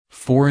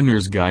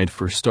Foreigner's Guide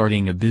for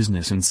Starting a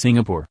Business in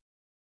Singapore.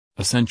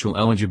 Essential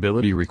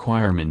eligibility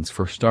requirements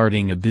for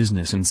starting a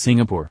business in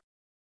Singapore.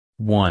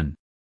 1.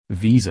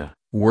 Visa,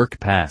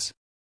 Work Pass.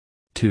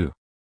 2.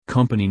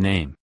 Company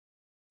name.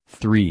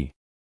 3.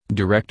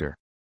 Director.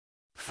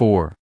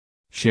 4.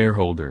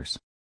 Shareholders.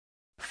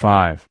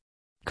 5.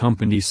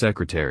 Company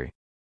secretary.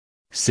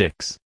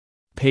 6.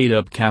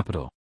 Paid-up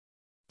capital.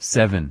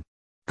 7.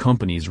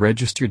 Company's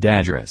registered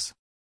address.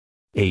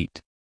 8.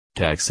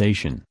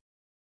 Taxation.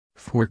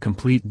 For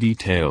complete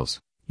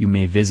details, you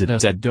may visit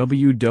us at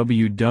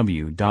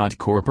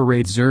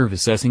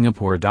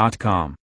www.corporateservicesingapore.com.